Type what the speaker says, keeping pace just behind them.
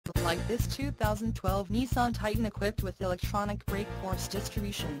like this 2012 Nissan Titan equipped with electronic brake force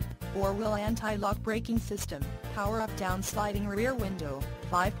distribution, 4-wheel anti-lock braking system, power-up-down sliding rear window,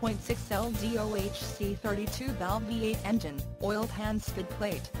 5.6 LDOHC 32-valve V8 engine, oil pan skid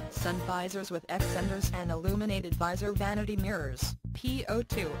plate, sun visors with extenders and illuminated visor vanity mirrors,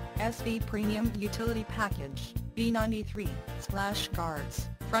 PO2, SV Premium Utility Package, B93, splash guards,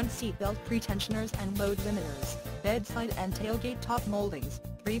 front seat belt pretensioners and load limiters, bedside and tailgate top moldings,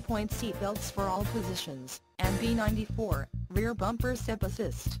 3-point seat belts for all positions, and B94, rear bumper step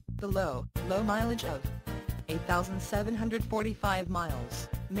assist. The low mileage of 8,745 miles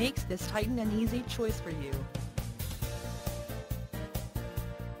makes this Titan an easy choice for you.